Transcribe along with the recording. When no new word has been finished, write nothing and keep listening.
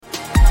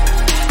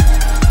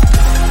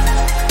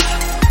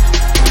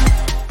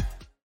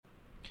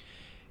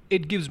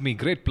It gives me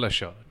great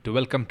pleasure to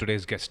welcome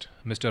today's guest,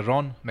 Mr.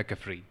 Ron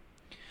McCaffrey.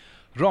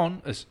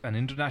 Ron is an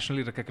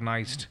internationally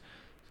recognized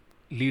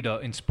leader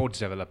in sports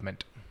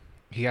development.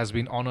 He has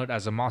been honored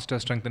as a Master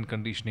Strength and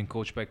Conditioning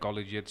Coach by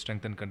Collegiate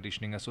Strength and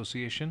Conditioning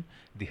Association,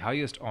 the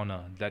highest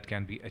honor that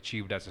can be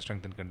achieved as a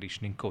strength and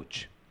conditioning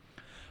coach.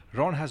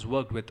 Ron has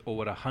worked with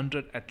over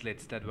 100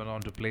 athletes that went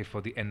on to play for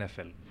the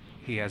NFL.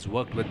 He has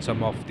worked with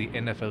some of the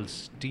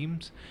NFL's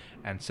teams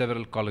and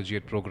several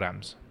collegiate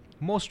programs.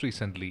 Most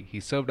recently, he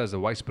served as the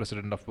Vice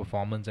President of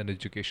Performance and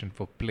Education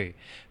for Play,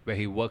 where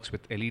he works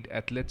with elite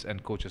athletes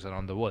and coaches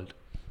around the world.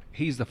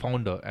 He is the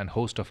founder and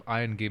host of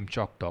Iron Game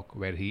Chalk Talk,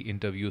 where he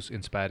interviews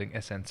inspiring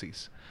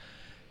SNCs.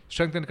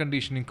 Strength and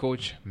conditioning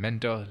coach,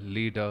 mentor,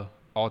 leader,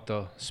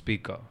 author,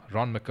 speaker,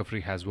 Ron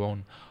McCaffrey has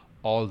worn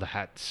all the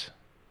hats.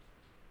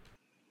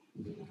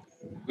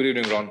 Good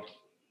evening, Ron.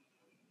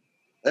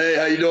 Hey,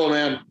 how you doing,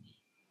 man?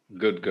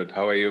 Good.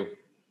 How are you?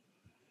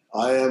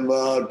 I am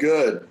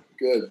good.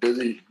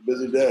 Busy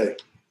day.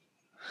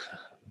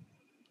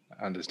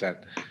 I understand.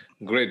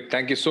 Great.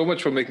 Thank you so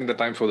much for making the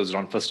time for this,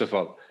 Ron, first of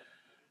all.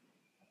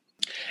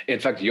 In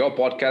fact, your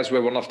podcasts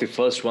were one of the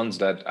first ones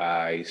that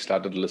I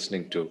started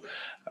listening to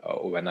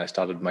when I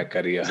started my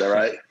career. Is that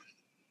right?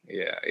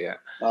 Yeah.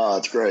 Oh,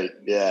 that's great.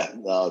 Yeah.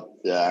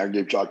 Iron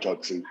Game Chalk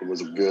Talk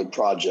was a good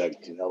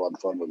project. You had a lot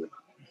of fun with it.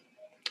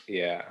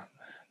 Yeah.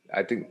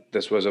 I think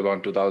this was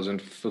around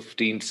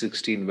 2015,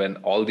 16 when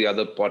all the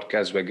other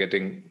podcasts were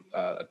getting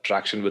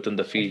traction within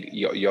the field.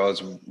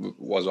 Yours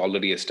was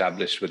already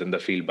established within the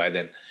field by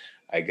then,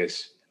 I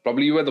guess.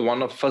 Probably you were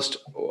one of the first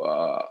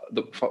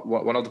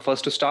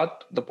to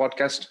start the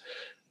podcast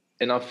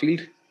in our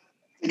field. I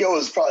think it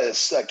was probably a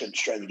second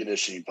strength and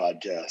conditioning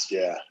podcast.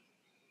 Yeah.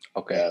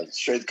 Okay. Yeah,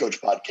 Strength Coach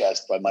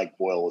podcast by Mike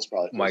Boyle was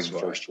probably the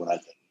first one I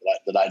think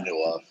that I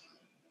knew of.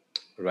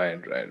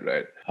 Right.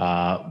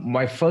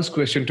 My first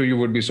question to you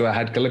would be, so I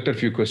had collected a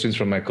few questions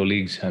from my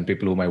colleagues and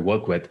people whom I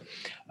work with.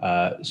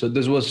 So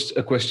this was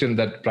a question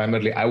that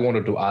primarily I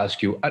wanted to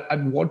ask you.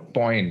 At what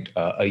point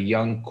a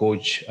young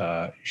coach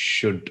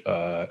should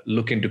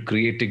look into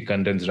creating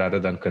contents rather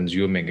than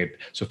consuming it?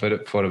 So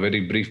for a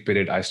very brief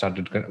period,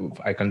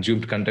 I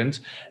consumed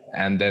contents,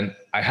 and then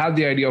I had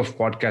the idea of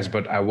podcast,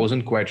 but I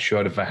wasn't quite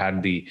sure if I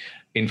had the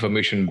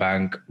information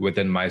bank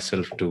within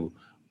myself to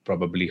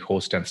probably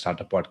host and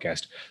start a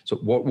podcast. So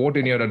what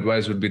in your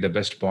advice would be the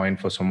best point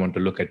for someone to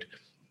look at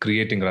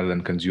creating rather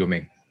than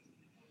consuming?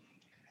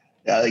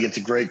 Yeah, I think it's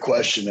a great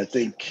question. I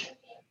think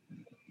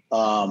what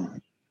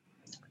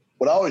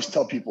I always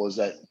tell people is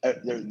that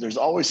there's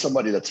always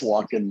somebody that's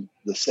walking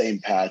the same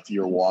path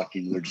you're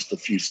walking. They're just a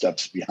few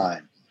steps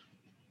behind,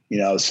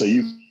 so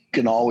you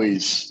can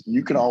always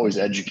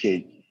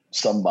educate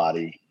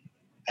somebody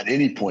at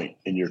any point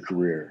in your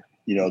career.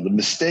 The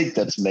mistake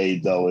that's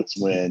made though, it's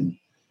when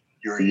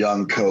you're a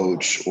young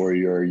coach or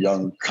you're a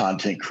young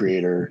content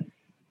creator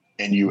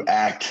and you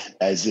act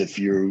as if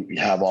you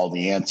have all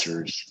the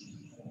answers,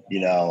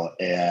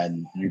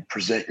 and you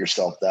present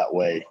yourself that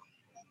way.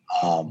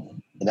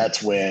 And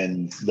that's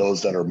when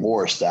those that are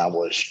more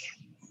established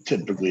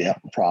typically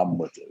have a problem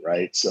with it,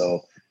 right?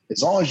 So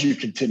as long as you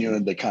continue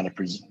to kind of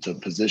to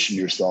position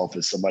yourself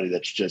as somebody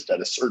that's just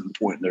at a certain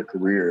point in their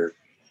career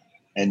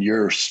and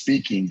you're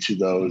speaking to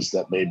those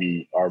that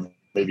are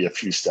maybe a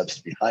few steps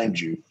behind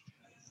you,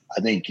 I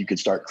think you can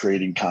start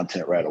creating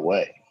content right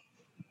away.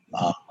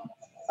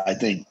 I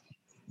think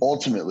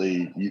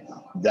ultimately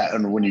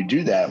and when you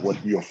do that,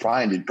 what you'll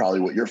find, and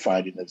probably what you're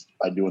finding is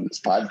by doing this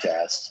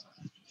podcast,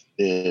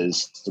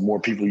 is the more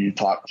people you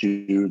talk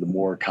to, the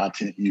more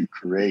content you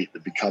create,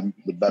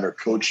 the better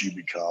coach you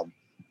become,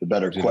 the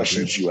better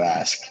questions you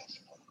ask,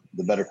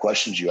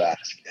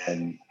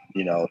 and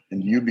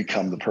you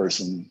become the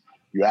person.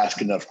 You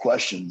ask enough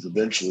questions,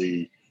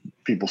 eventually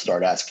people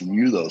start asking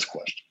you those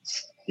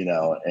questions,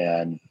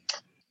 and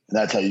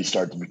that's how you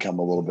start to become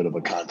a little bit of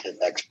a content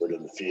expert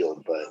in the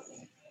field. But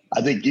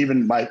I think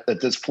even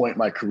at this point in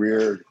my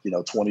career,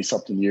 20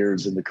 something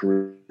years in the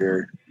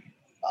career,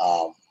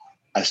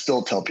 I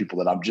still tell people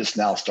that I'm just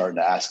now starting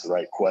to ask the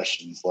right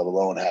questions, let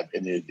alone have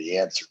any of the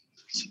answers,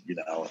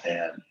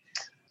 and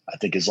I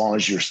think as long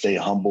as you stay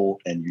humble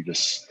and you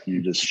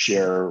just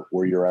share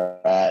where you're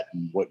at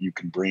and what you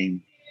can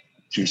bring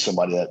to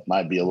somebody that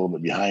might be a little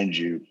bit behind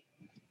you,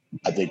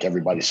 I think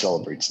everybody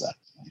celebrates that.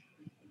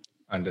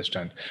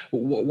 Understand.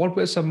 What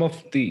were some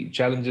of the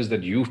challenges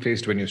that you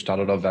faced when you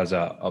started off as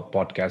a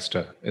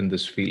podcaster in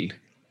this field?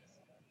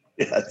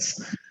 Yeah, it's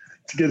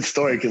a good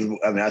story because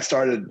I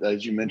started,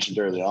 as you mentioned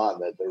early on,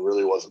 that there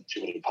really wasn't too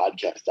many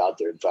podcasts out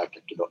there. In fact,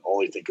 I could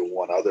only think of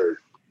one other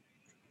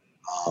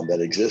that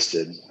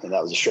existed, and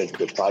that was the Strength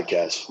Coach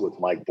podcast with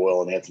Mike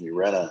Boyle and Anthony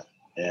Renna.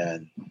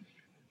 And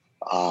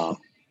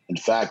in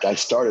fact, I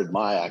started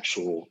my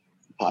actual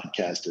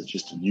podcast as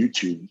just a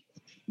YouTube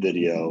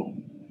video.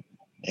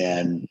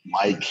 And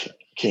Mike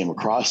came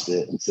across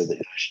it and said that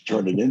I should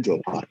turn it into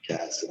a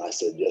podcast. And I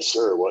said, yes,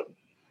 sir.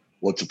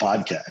 What's a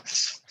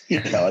podcast? I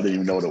didn't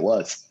even know what it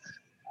was.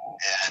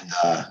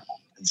 And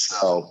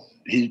so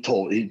him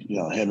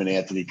and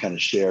Anthony kind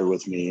of shared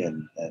with me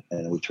and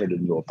we turned it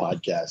into a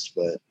podcast.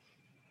 But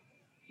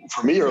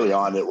for me early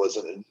on, it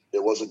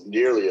wasn't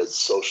nearly as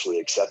socially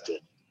accepted,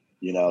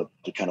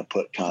 to kind of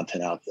put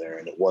content out there.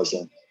 And it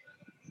wasn't,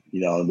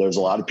 there's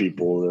a lot of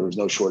people, there was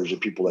no shortage of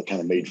people that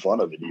kind of made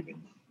fun of it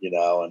even,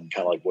 and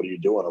kind of like, what are you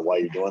doing? Or why are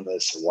you doing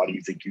this? Or why do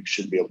you think you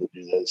should be able to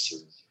do this?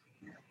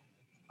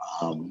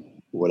 Or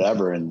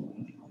whatever.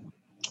 And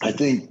I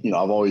think,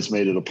 I've always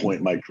made it a point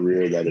in my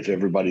career that if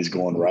everybody's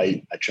going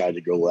right, I try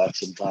to go left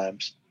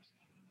sometimes.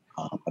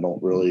 I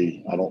don't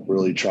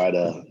really try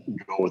to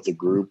go with the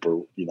group,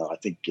 or, I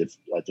think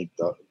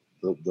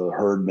the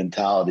herd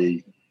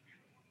mentality,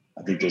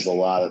 I think there's a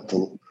lot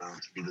to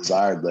be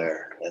desired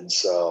there. And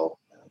so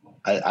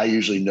I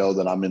usually know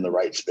that I'm in the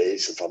right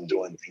space if I'm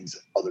doing things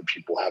that other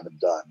people haven't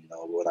done.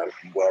 When I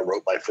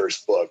wrote my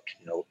first book,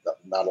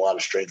 not a lot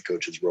of strength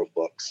coaches wrote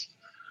books,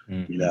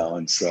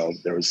 and so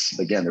there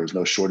was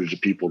no shortage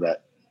of people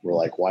that were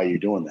like, why are you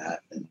doing that?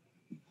 And,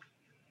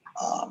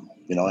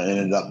 it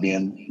ended up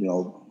being,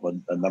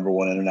 a number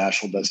one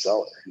international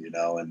bestseller,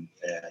 and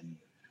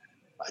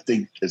I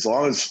think as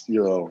long as,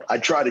 I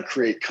try to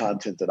create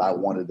content that I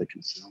wanted to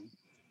consume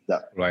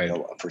that, right.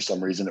 For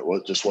some reason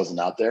just wasn't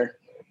out there.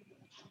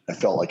 I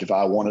felt like if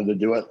I wanted to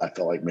do it, I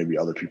felt like maybe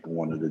other people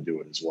wanted to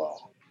do it as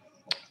well.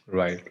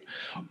 Right.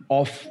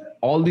 Of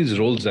all these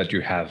roles that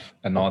you have,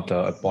 an author,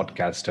 a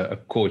podcaster, a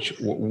coach,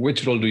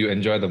 which role do you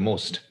enjoy the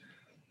most?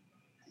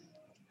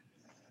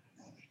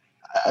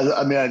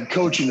 I mean,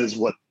 coaching is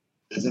what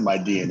is in my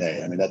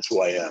DNA. I mean, that's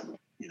who I am,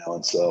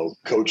 and so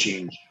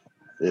coaching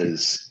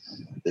is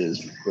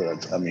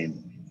I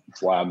mean,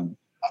 that's why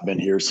I've been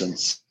here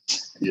since,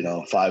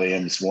 5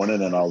 a.m. this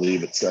morning, and I'll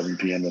leave at 7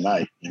 p.m.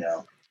 tonight,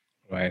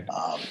 Right.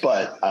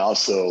 But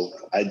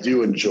I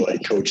do enjoy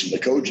coaching the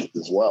coaches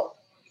as well.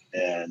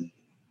 And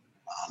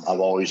I've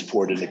always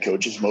poured into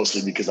coaches,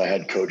 mostly because I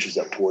had coaches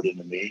that poured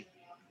into me.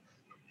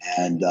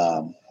 And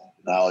I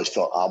always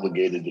felt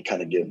obligated to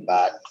kind of give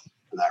back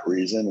for that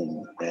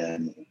reason.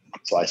 And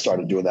so I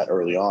started doing that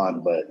early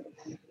on. But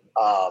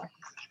I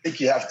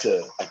think you have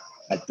to,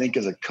 I think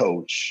as a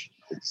coach,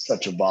 it's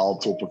such a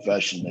volatile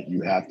profession that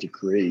you have to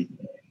create,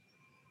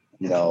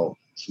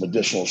 some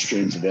additional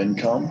streams of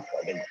income.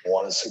 I think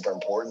one is super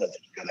important. I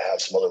think you got to have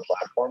some other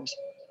platforms.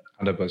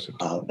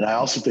 100%. And I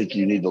also think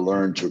you need to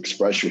learn to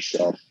express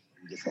yourself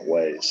in different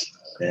ways.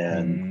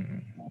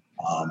 And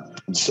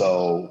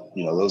so,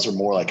 those are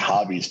more like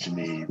hobbies to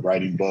me.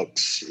 Writing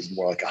books is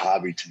more like a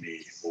hobby to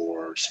me,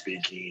 or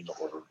speaking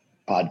or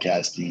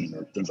podcasting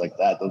or things like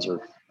that. Those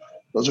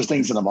are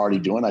things that I'm already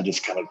doing. I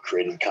just kind of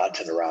created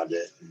content around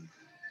it.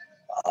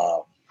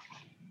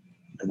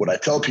 And what I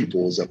tell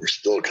people is that we're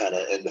still kind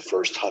of in the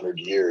first 100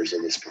 years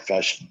of this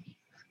profession.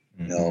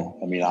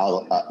 I mean,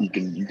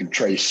 you can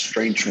trace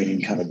strength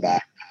training kind of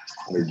back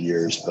 100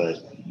 years, but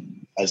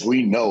as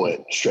we know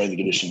it, strength and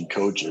conditioning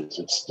coaches,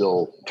 it's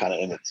still kind of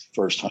in its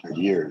first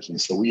 100 years. And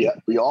so we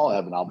all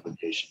have an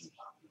obligation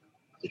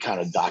to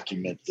kind of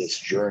document this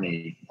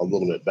journey a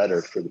little bit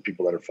better for the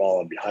people that are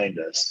following behind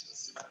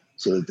us,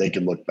 so that they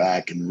can look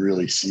back and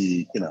really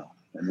see,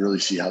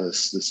 how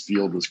this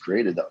field was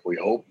created, that we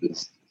hope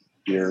is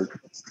here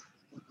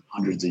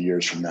hundreds of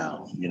years from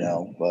now,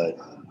 but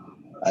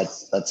I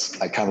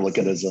kind of look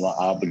at it as an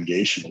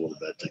obligation a little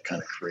bit to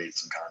kind of create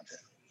some content.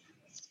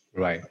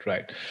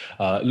 Right.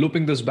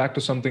 Looping this back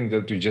to something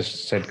that you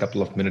just said a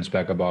couple of minutes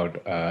back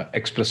about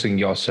expressing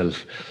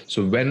yourself.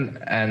 So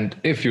when and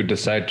if you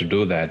decide to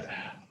do that,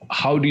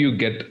 how do you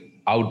get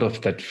out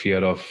of that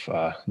fear of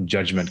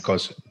judgment?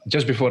 Because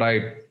just before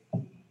I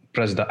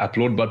press the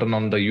upload button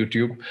on the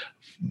YouTube,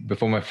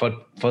 before my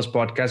first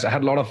podcast, I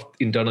had a lot of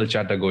internal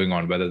chatter going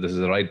on, whether this is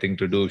the right thing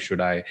to do.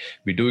 Should I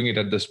be doing it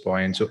at this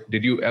point? So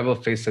did you ever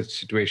face such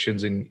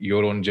situations in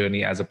your own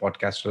journey as a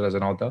podcaster, as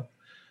an author?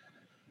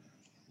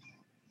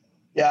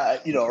 Yeah,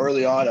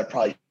 early on, I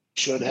probably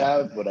should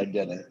have, but I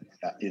didn't.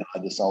 I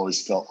just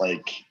always felt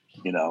like,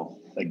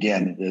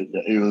 again,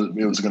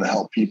 it was going to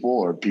help people,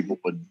 or people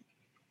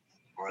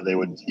they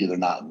would either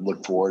not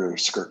look for it or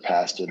skirt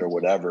past it or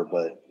whatever.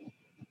 But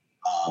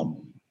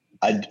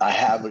I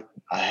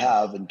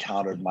have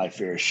encountered my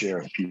fair share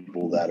of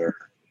people that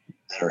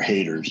are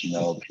haters,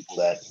 people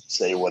that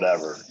say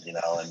whatever,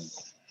 and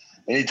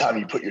anytime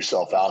you put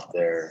yourself out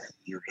there,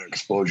 you're going to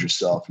expose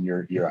yourself and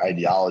your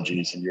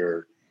ideologies and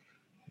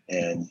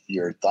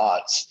your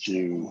thoughts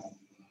to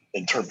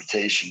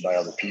interpretation by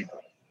other people.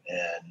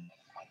 And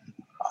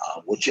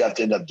what you have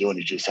to end up doing,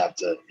 you just have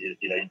to,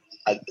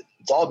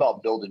 it's all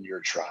about building your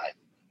tribe.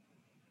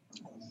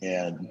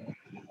 And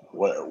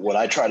what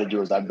I try to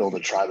do is I build a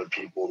tribe of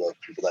people, the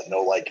people that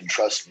know, like, and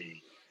trust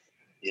me,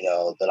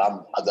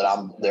 that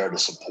I'm there to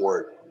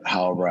support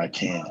however I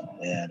can.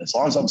 And as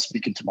long as I'm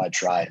speaking to my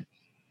tribe,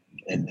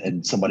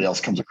 and somebody else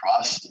comes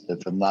across,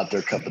 if I'm not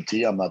their cup of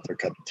tea, I'm not their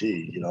cup of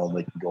tea, and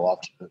they can go off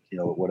to,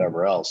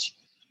 whatever else.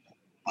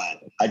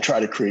 But I try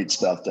to create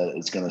stuff that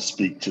is going to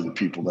speak to the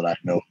people that I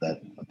know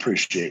that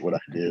appreciate what I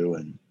do,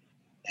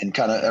 and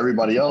kind of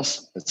everybody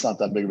else, it's not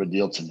that big of a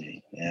deal to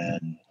me.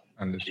 And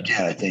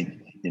again, I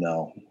think,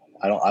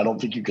 I don't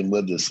think you can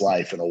live this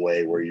life in a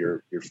way where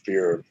your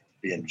fear of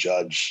being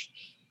judged,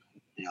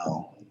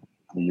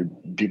 I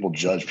mean, people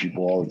judge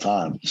people all the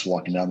time, just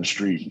walking down the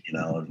street, you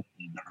know,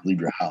 you never leave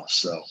your house.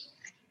 So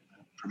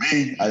for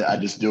me, I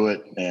just do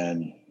it.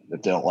 And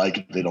if they don't like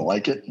it, they don't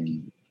like it.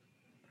 And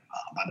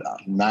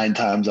 9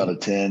 times out of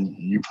 10,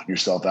 you put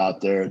yourself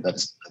out there.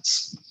 That's,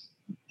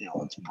 you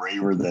know, it's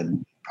braver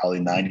than probably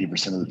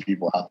 90% of the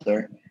people out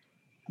there.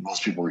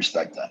 Most people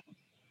respect that.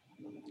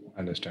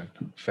 Understand.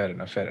 Fair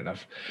enough. Fair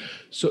enough.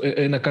 So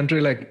in a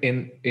country like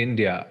in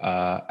India,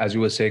 as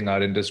you were saying,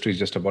 our industry is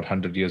just about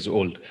 100 years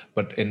old.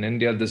 But in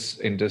India, this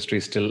industry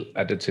is still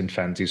at its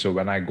infancy. So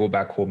when I go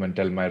back home and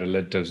tell my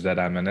relatives that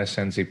I'm an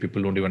SNC,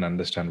 people don't even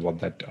understand what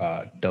that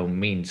term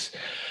means.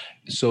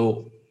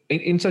 So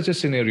in such a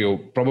scenario,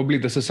 probably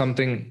this is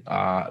something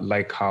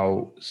like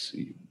how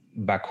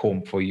back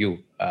home for you,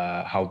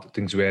 how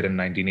things were in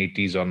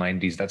 1980s or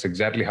 90s. That's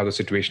exactly how the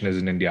situation is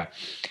in India.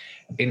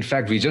 In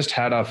fact, we just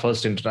had our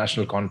first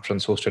international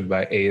conference hosted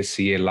by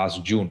ASCA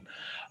last June.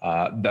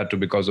 That too,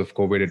 because of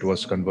COVID, it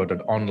was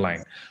converted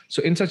online.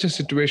 So in such a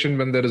situation,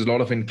 when there is a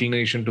lot of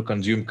inclination to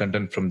consume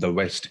content from the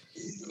West,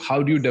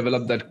 how do you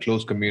develop that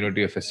close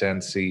community of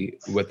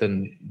SNC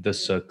within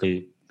this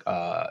circle,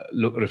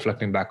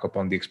 reflecting back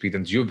upon the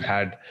experience you've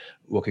had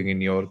working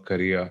in your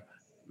career,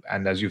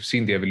 and as you've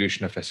seen the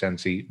evolution of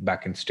SNC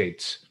back in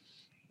States?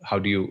 How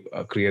do you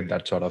create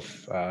that sort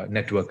of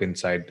network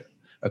inside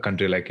a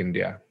country like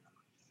India?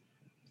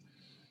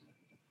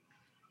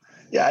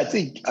 Yeah,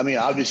 I mean,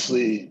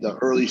 obviously the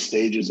early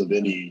stages of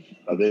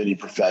any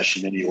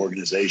profession, any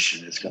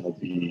organization is going to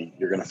be,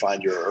 you're going to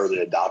find your early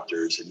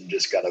adopters, and you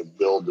just got to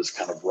build this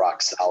kind of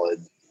rock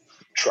solid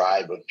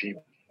tribe of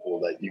people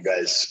that you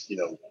guys, you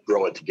know,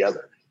 grow it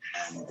together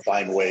and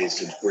find ways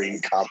to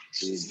bring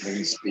conferences,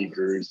 bring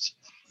speakers,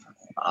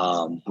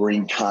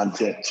 bring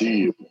content to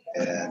you.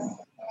 And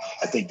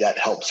I think that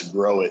helps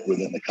grow it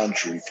within the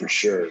country for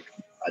sure.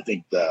 I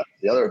think the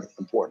other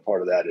important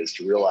part of that is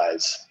to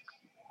realize,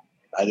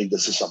 I think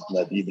this is something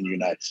that even the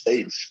United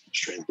States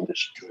strength and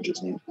conditioning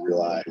coaches need to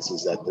realize,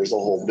 is that there's a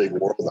whole big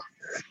world out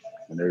there,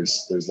 and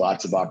there's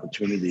lots of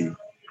opportunity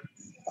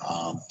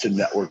to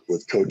network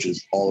with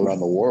coaches all around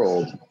the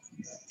world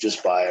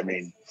just by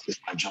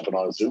jumping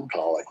on a Zoom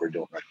call like we're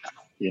doing right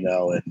now, you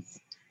know.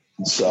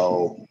 And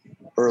so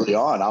early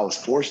on, I was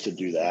forced to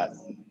do that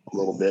a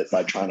little bit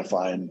by trying to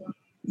find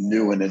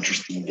new and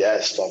interesting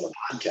guests on the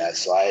podcast.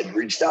 So I had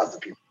reached out to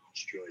people in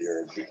Australia,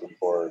 or people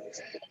for,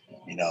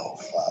 you know,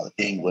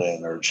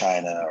 England or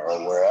China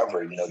or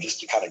wherever, you know, just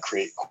to kind of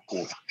create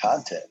cool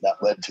content.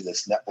 That led to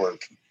this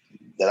network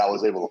that I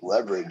was able to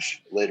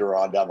leverage later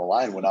on down the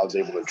line when I was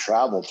able to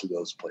travel to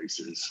those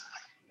places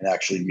and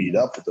actually meet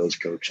up with those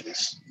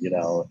coaches, you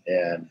know.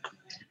 And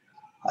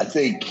I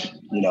think,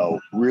 you know,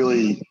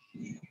 really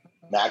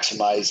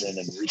maximizing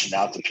and reaching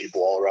out to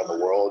people all around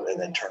the world, and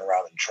then turn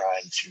around and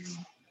trying to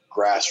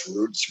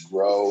grassroots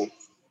grow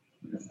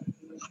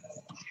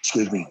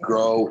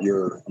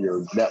your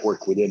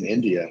network within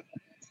India.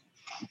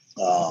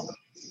 I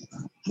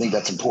think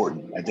that's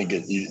important. I think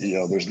you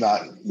know, there's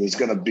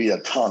going to be a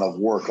ton of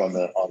work at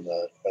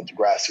the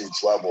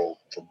grassroots level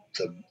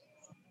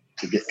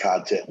to get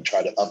content and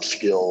try to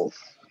upskill,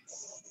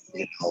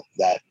 you know,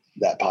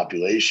 that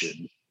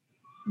population.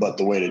 But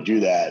the way to do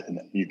that, and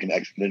you can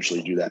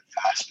exponentially do that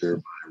faster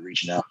by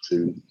reaching out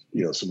to,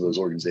 you know, some of those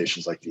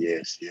organizations like the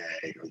ASCA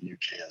or the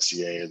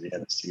UKSCA or the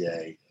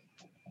NSCA,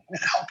 and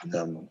helping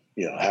them,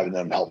 you know, having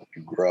them help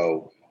you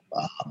grow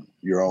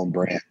your own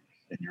brand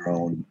and your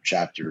own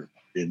chapter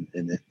in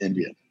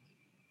India.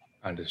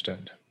 I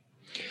understand.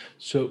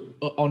 So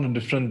on a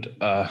different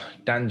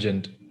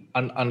tangent,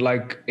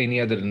 unlike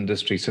any other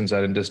industry, since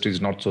our industry is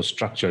not so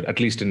structured, at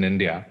least in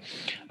India,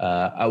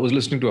 I was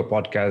listening to a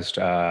podcast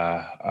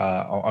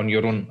on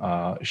your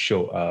own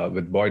show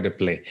with Boy de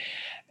Play,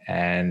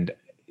 and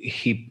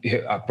he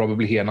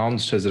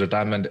announced his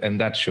retirement in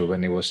that show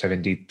when he was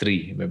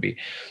 73, maybe.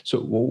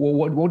 So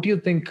what do you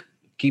think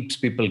keeps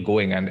people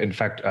going? And in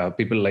fact,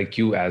 people like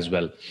you as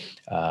well,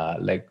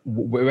 like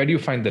where do you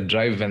find the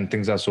drive when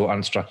things are so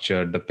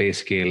unstructured, the pay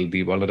scale,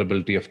 the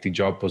vulnerability of the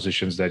job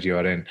positions that you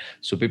are in?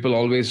 So people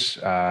always,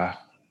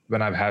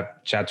 when I've had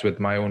chats with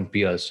my own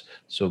peers,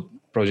 so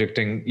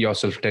projecting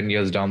yourself 10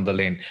 years down the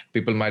lane,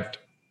 people might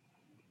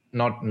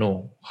not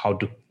know how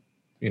to,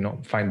 you know,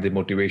 find the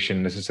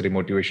necessary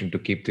motivation to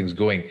keep things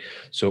going.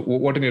 So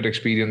what in your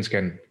experience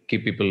can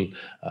keep people,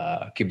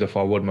 keep the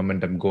forward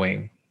momentum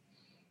going?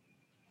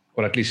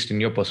 Or at least in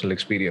your personal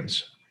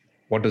experience,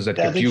 what does that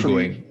keep you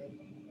going?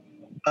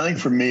 I think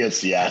for me,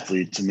 it's the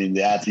athletes. I mean,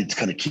 the athletes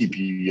kind of keep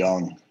you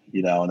young,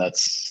 you know, and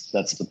that's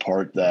the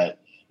part that,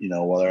 you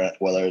know,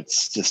 whether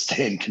it's just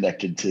staying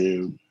connected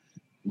to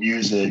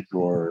music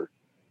or,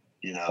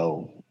 you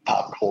know,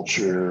 pop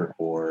culture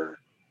or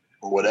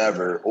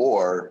whatever,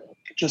 or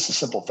just the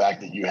simple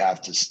fact that you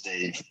have to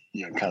stay,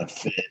 you know, kind of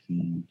fit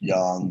and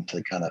young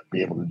to kind of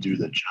be able to do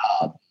the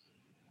job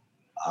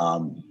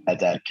at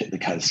that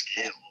kind of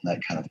scale and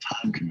that kind of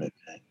time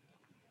commitment.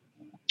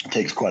 It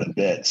takes quite a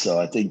bit. So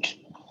I think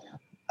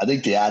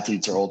the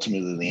athletes are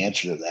ultimately the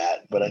answer to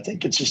that. But I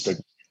think it's just I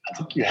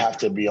think you have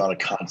to be on a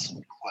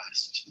constant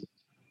quest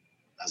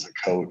as a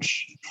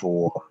coach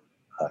for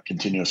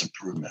continuous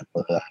improvement,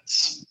 whether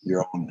that's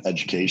your own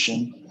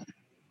education,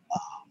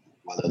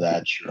 whether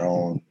that's your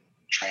own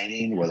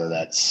training, whether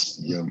that's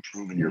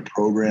improving your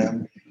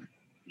program.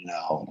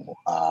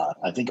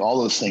 I think all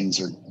those things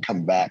are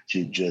come back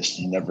to just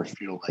you never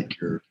feel like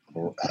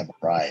have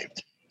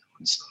arrived.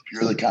 And so if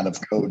you're the kind of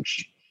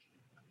coach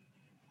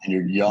and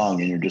you're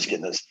young and you're just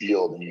getting this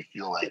field and you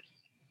feel like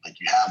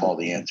you have all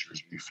the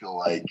answers, you feel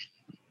like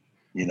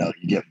you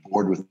get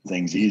bored with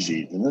things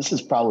easy, then this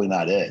is probably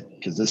not it,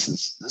 because this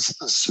is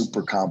a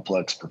super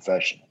complex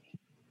profession.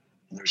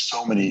 And there's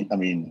so many,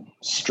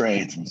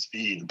 strength and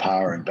speed and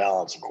power and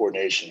balance and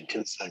coordination and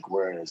kinesthetic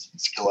awareness and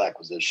skill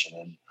acquisition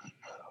and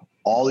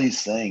all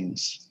these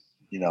things.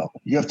 You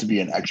have to be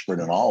an expert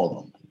in all of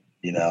them.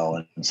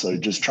 And so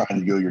just trying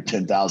to go your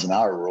 10,000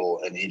 hour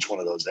rule in each one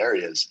of those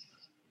areas,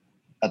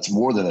 that's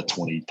more than a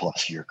 20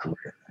 plus year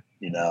career.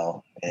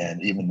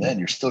 And even then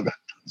you're still got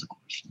tons of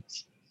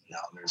questions.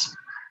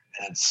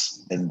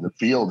 And the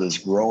field is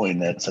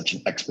growing at such an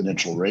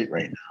exponential rate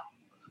right now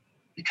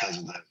because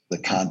of the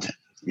content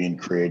that's being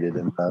created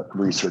and the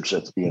research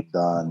that's being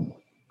done,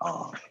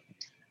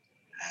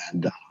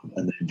 and the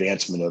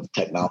advancement of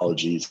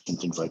technologies and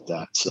things like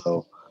that.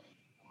 So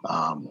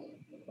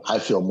I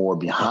feel more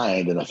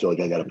behind, and I feel like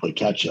I got to play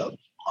catch up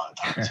a lot of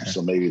times.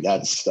 So maybe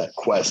that's that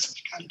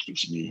quest kind of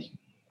keeps me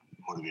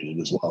motivated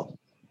as well.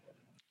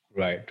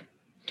 Right.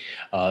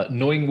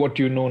 Knowing what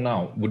you know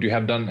now, would you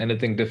have done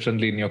anything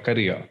differently in your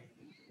career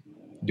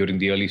during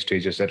the early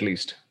stages, at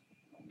least?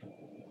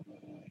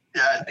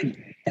 Yeah, I think,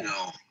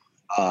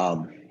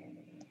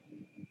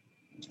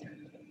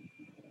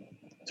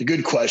 it's a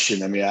good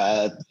question.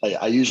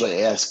 I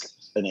usually ask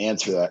and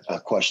answer a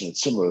question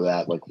that's similar to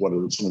that, like what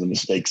are some of the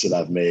mistakes that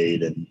I've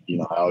made? And,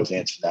 I always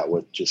answer that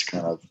with just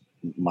kind of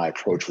my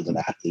approach with an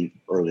athlete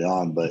early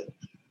on. But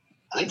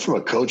I think from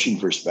a coaching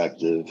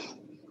perspective,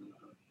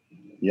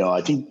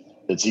 I think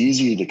it's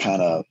easy to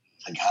kind of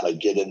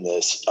get in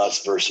this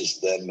us versus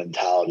them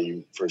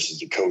mentality versus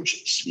the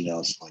coaches,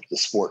 it's like the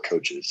sport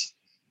coaches.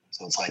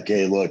 So it's like,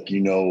 hey, look,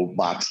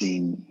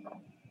 boxing,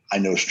 I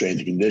know strength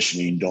and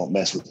conditioning. Don't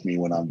mess with me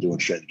when I'm doing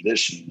strength and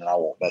conditioning, and I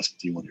won't mess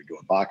with you when you're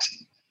doing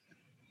boxing.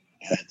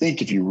 And I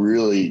think if you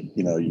really,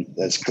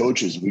 as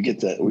coaches, we get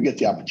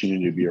the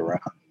opportunity to be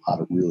around a lot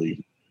of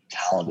really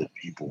talented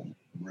people.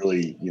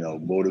 Really,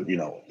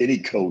 any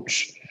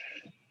coach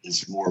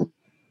is more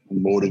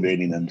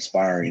motivating and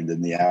inspiring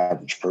than the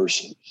average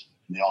person.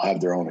 And they all have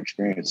their own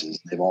experiences.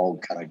 They've all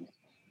kind of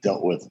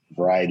dealt with a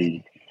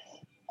variety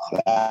of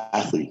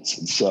athletes.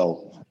 And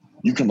so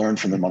you can learn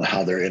from them on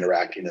how they're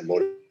interacting and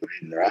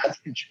motivating their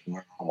athletes. You can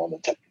learn from on the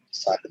technical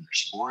side of their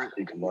sport.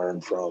 You can learn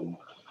from,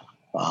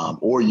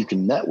 or you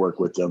can network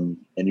with them,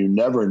 and you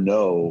never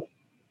know.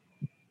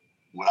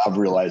 What I've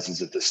realized is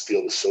that this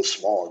field is so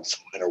small and so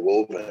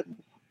interwoven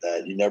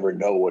that you never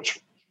know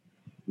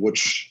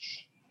which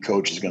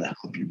coach is going to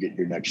help you get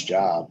your next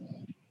job.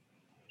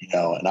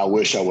 And I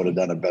wish I would have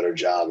done a better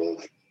job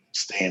of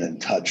staying in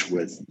touch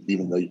with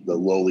even the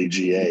lowly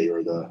GA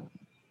or the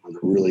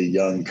really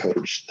young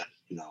coach that,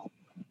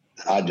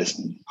 that I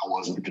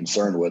wasn't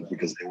concerned with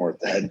because they weren't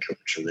the head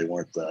coach or they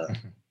weren't the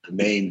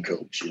main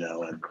coach, and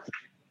I've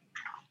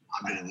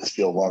been in this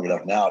field long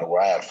enough now to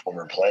where I have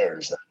former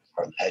players that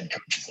are the head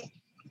coaches of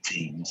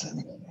teams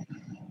and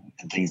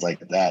things like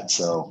that.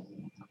 So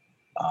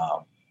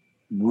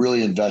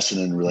really investing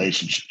in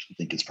relationships, I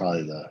think, is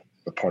probably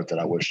the part that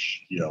I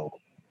wish,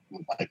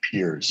 with my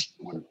peers,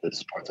 is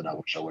the part that I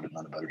wish I would have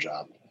done a better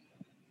job.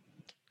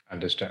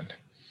 Understand.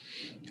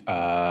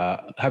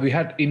 Have you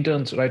had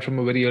interns right from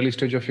a very early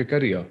stage of your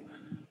career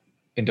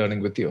interning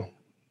with you?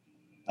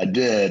 I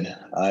did.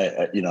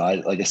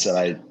 Like I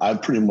said, I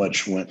pretty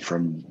much went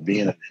from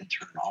being an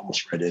intern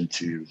almost right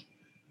into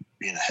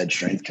being a head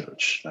strength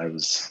coach. I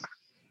was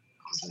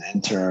an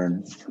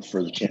intern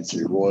for the Kansas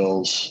City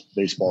Royals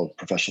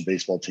professional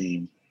baseball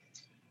team.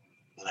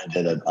 And I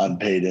did an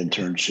unpaid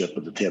internship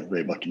with the Tampa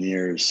Bay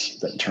Buccaneers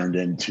that turned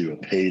into a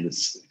paid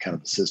kind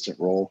of assistant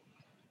role.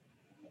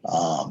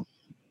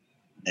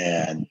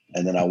 And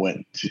then I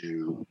went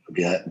to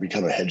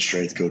become a head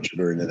strength coach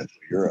over in NFL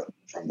Europe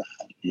from that,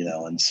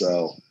 and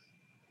so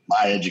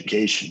my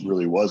education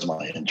really was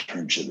my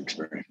internship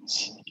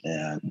experience.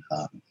 And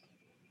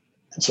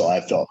so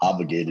I felt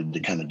obligated to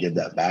kind of give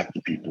that back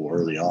to people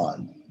early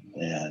on.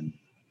 And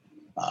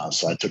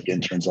so I took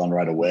interns on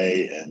right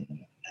away.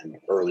 And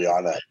early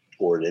on, I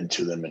poured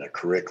into them in a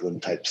curriculum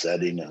type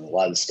setting. And a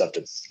lot of the stuff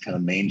that's kind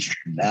of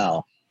mainstream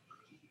now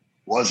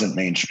wasn't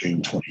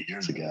mainstream 20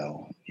 years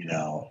ago,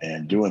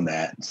 and doing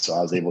that. So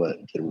I was able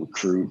to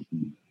recruit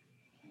and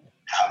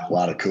have a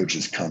lot of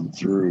coaches come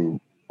through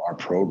our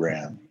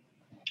program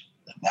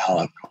that now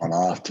have gone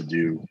off to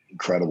do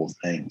incredible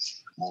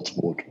things.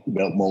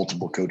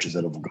 Multiple coaches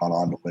that have gone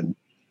on to win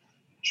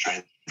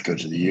strength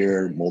coach of the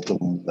year,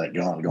 multiple that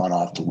gone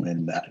off to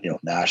win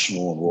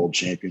national and world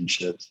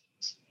championships.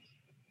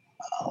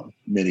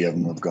 Many of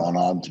them have gone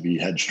on to be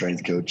head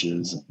strength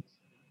coaches,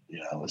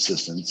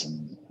 assistants,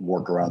 and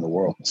work around the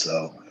world.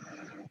 So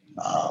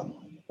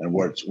And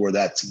where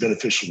that's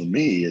beneficial to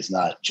me is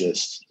not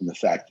just in the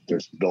fact that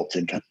there's a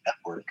built-in kind of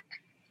network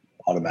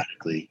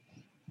automatically,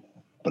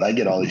 but I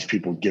get all these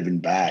people giving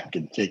back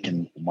and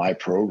taking my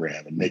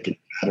program and making it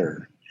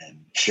better and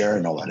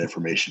sharing all that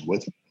information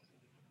with me.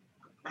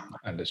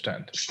 I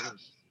understand.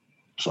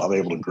 So I'm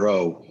able to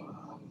grow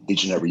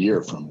each and every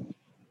year from,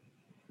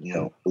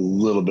 a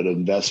little bit of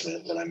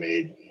investment that I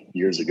made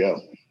years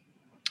ago.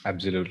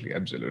 Absolutely,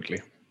 absolutely.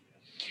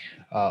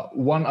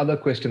 One other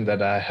question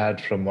that I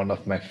had from one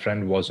of my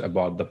friend was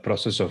about the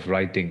process of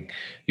writing.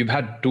 You've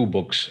had two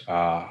books,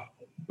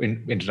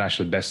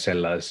 international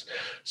bestsellers.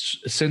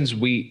 Since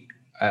we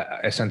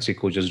SNC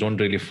coaches don't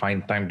really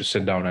find time to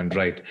sit down and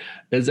write,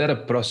 is there a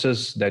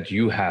process that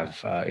you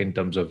have in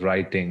terms of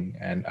writing,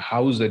 and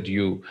how is that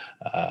you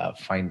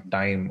find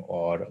time,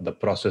 or the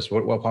process?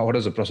 What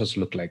does the process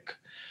look like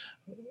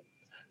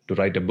to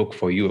write a book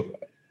for you?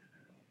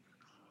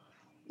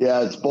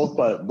 Yeah, it's both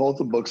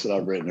the books that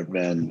I've written have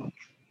been,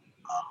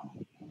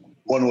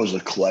 one was a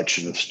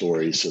collection of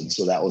stories. And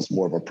so that was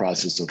more of a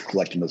process of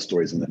collecting those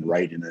stories and then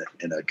writing it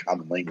in a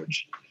common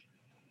language.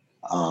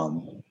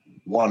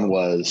 One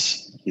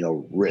was,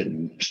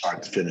 written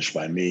start to finish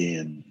by me,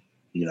 and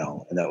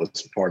that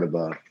was part of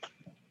a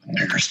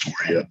bigger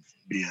story of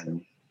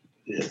being,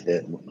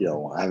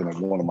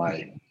 having one of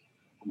my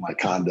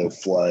condo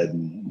flood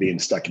and being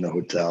stuck in a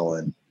hotel,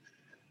 and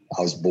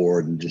I was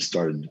bored and just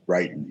started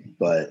writing.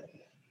 But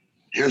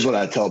here's what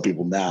I tell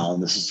people now,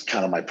 and this is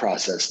kind of my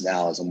process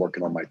now as I'm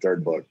working on my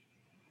third book,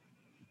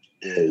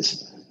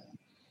 is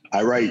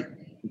I write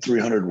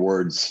 300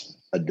 words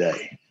a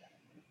day.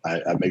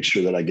 I make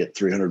sure that I get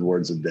 300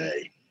 words a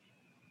day.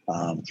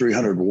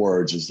 300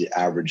 words is the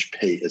average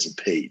page as a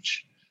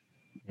page.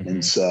 Mm-hmm.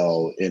 And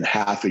so in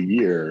half a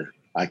year,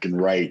 I can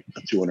write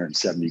a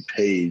 270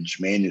 page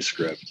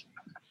manuscript,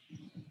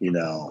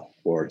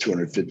 or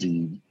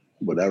 250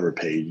 whatever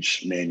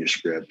page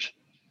manuscript.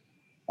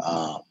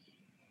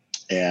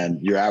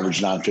 And your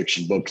average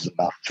nonfiction book is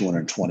about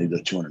 220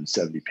 to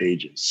 270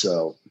 pages.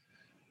 So,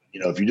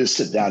 if you just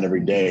sit down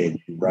every day and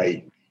you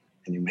write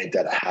and you make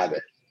that a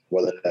habit,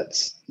 whether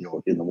that's,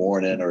 in the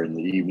morning or in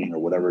the evening or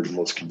whatever the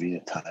most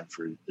convenient time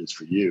is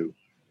for you.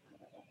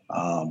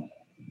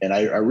 And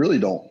I really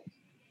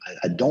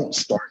don't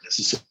start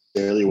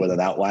necessarily with an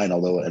outline,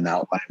 although an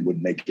outline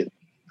would make it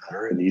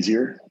better and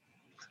easier.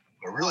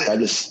 But really,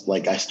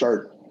 I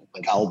start,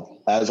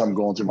 as I'm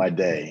going through my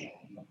day,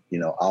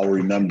 I'll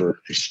remember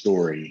a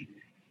story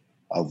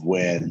of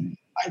when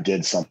I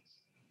did something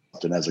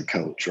as a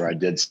coach, or I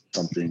did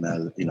something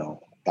as,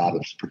 about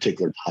a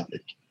particular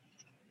topic.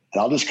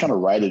 And I'll just kind of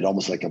write it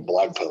almost like a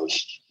blog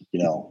post,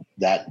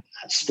 that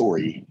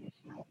story,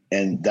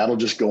 and that'll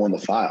just go in the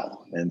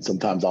file. And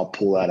sometimes I'll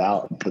pull that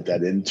out and put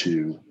that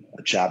into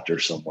a chapter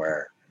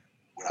somewhere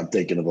when I'm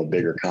thinking of a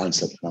bigger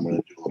concept and I'm going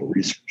to do a little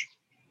research,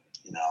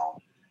 And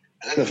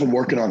then if I'm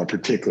working on a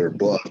particular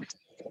book,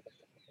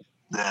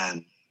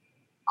 then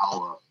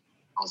I'll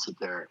sit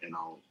there and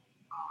I'll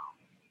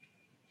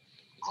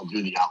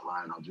do the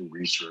outline, I'll do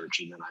research,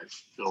 and then I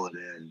fill it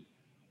in,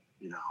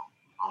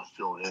 I'll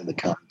fill in the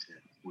content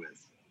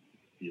with,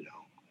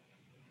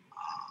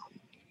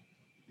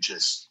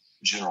 just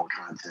general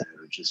content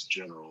or just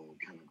general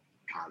kind of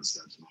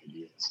concepts and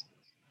ideas.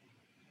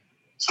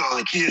 So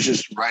the key is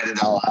just write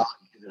it all out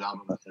and get it out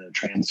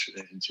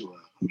into a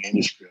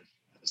manuscript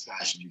as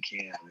fast as you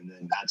can. And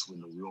then that's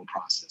when the real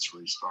process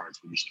really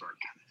starts, when you start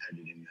kind of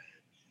editing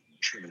it,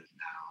 trimming it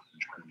down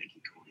and trying to make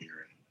it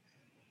coherent.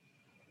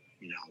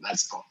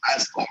 That's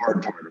the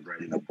hard part of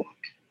writing a book,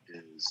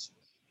 is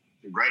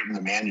writing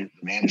the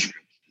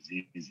manuscript is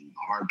easy.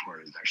 The hard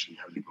part is actually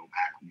having to go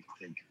back when you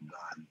think you're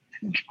done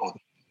and go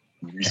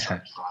the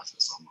research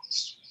process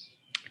almost.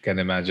 I can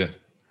imagine.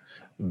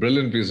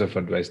 Brilliant piece of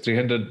advice.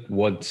 300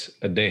 words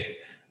a day.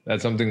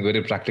 That's something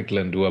very practical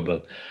and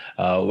doable.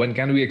 When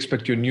can we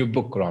expect your new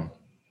book, Ron?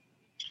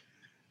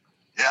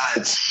 Yeah,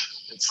 it's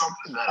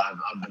something that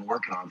I've been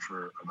working on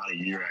for about a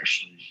year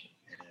actually,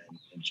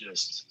 and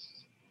just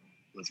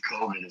with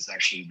COVID, it's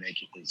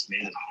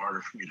made it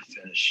harder for me to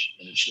finish,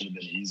 and it should have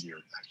been easier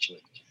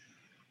actually.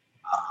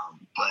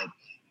 But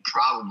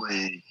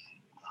probably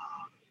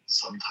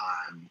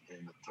sometime in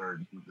end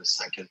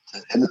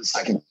of the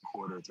second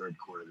quarter, third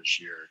quarter this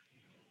year,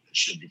 it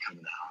should be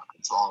coming out.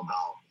 It's all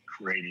about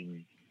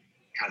creating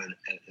kind of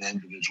an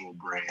individual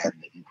brand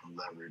that you can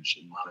leverage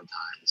and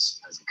monetize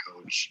as a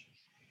coach.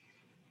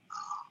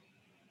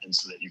 And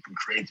so that you can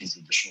create these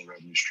additional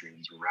revenue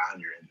streams around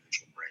your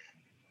individual brand,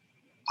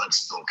 but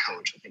still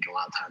coach. I think a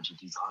lot of times with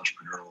these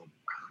entrepreneurial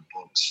kind of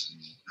books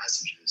and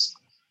messages,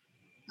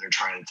 they're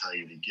trying to tell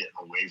you to get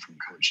away from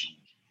coaching.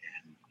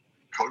 And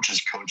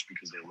coaches coach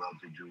because they love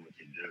to do what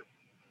they do.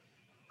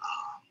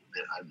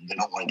 They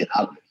don't want to get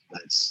out of it,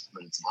 but it's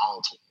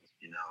volatile,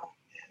 And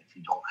if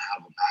you don't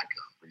have a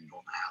backup or you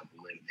don't have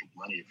a way to make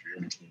money if you're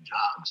in between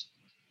jobs,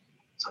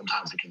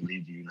 sometimes it can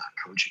lead to you not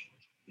coaching,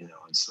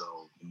 And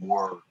so the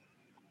more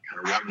kind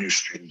of revenue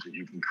streams that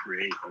you can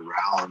create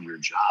around your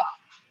job,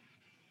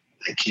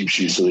 that keeps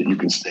you so that you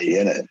can stay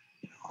in it.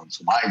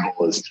 So my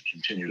goal is to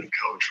continue to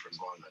coach for as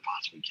long as I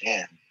possibly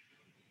can.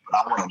 But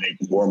I want to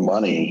make more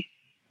money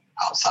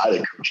outside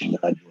of coaching than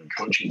I do in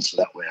coaching, so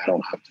that way I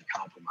don't have to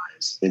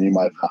compromise any of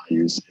my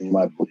values, any of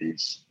my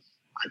beliefs.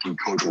 I can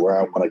coach where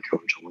I want to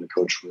coach. I want to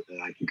coach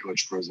and I can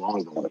coach for as long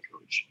as I want to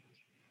coach.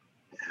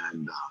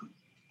 And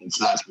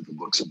so that's what the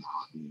book's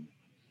about. And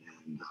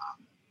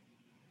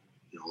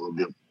there'll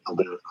be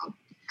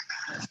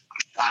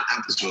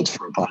episodes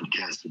for a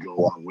podcast to go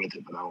along with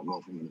it, but I don't know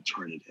if I'm going to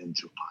turn it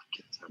into a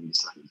podcast. I haven't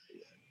decided that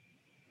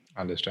yet.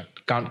 Understand.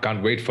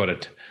 Can't wait for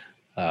it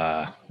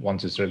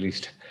once it's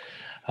released.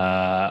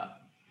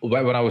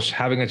 When I was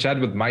having a chat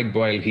with Mike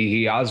Boyle,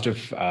 he asked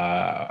if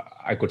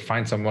I could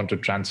find someone to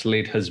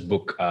translate his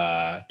book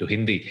to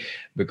Hindi,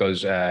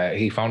 because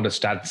he found a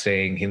stat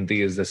saying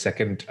Hindi is the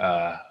second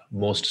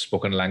most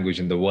spoken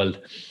language in the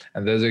world.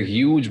 And there's a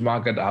huge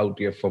market out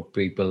here for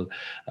people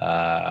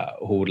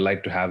who would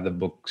like to have the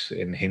books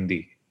in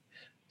Hindi,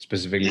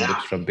 specifically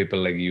books from people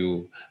like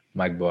you,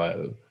 Mike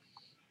Boyle.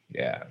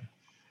 Yeah.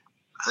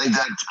 I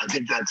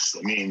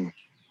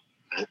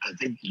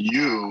think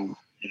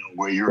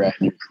where you're at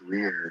in your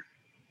career,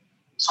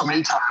 so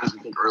many times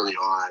I think early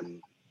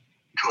on,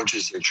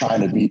 coaches are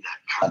trying to be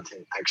that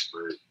content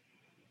expert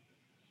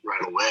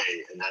right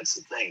away, and that's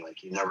the thing.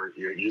 Like you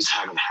just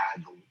haven't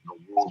had the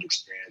world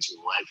experience or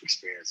the life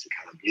experience to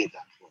kind of be at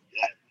that point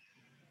yet.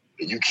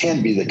 But you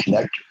can be the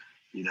connector,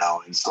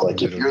 and so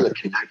like if you're the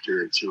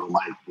connector to a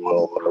Mike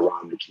Boyle or a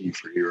Ron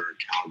McKeefer or a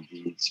Cal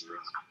Dietz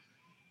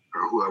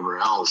or whoever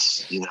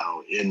else,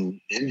 in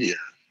India,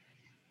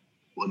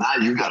 well, now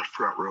you've got a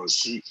front row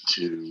seat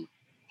to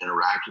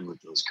interacting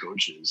with those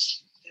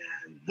coaches,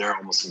 and they're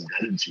almost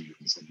indebted to you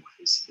in some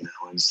ways,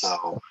 And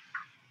so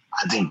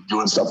I think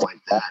doing stuff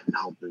like that and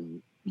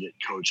helping get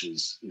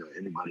coaches,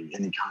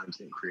 any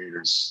content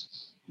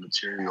creators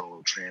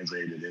material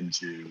translated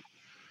into,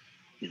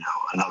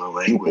 another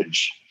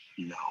language,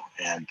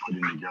 and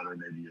putting together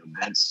maybe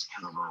events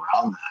kind of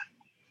around that.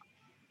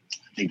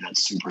 I think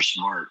that's super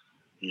smart,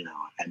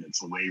 and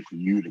it's a way for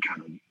you to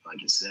kind of,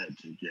 like I said,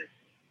 to get,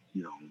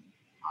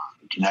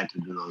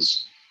 connected to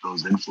those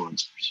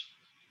influencers.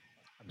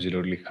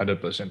 Absolutely,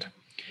 100%.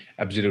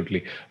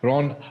 Absolutely.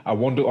 Ron, I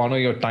want to honor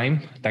your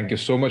time. Thank you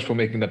so much for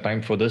making the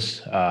time for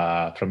this,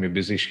 from your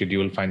busy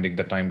schedule, finding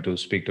the time to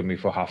speak to me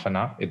for half an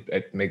hour.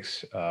 It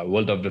makes a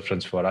world of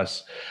difference for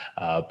us,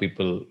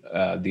 people,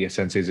 the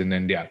SNCs in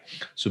India.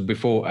 So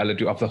before I let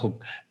you off the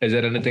hook, is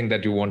there anything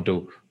that you want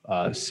to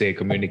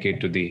communicate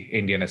to the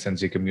Indian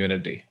SNC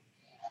community?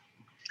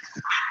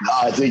 No,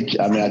 I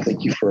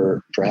thank you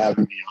for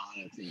having me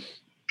on. I think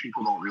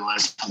people don't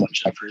realize how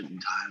much effort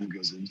and time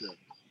goes into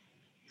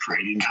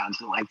creating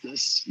content like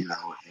this,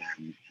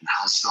 and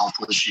how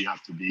selfless you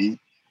have to be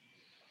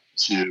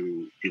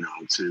to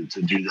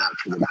do that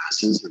for the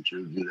masses, or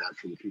to do that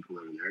for the people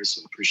that are there.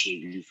 So I appreciate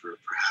you for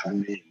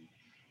having me and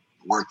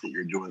the work that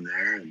you're doing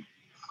there. And,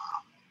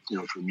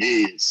 for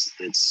me, it's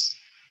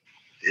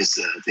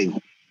I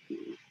think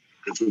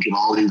if we can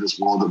all leave this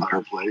world a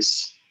better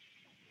place,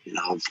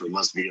 for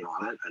us being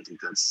on it, I think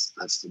that's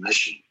the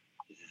mission.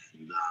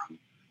 And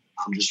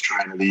I'm just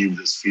trying to leave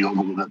this field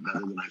a little bit better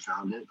than I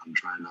found it. I'm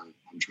trying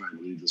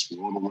to leave this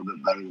world a little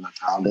bit better than I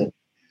found it.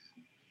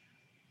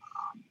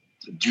 And,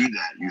 to do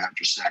that, you have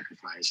to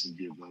sacrifice and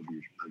give of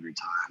your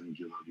time and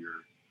give of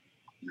your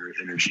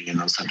energy and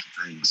those types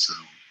of things. So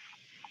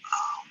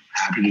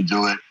happy to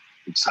do it.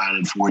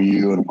 Excited for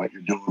you and what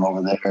you're doing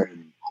over there.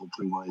 And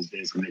hopefully one of these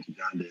days I'll make it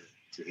down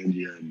to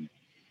India and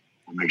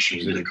we'll make sure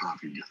we get a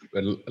coffee together.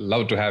 We'd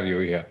love to have you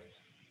here.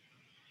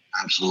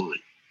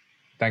 Absolutely.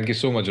 Thank you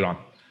so much, Ron.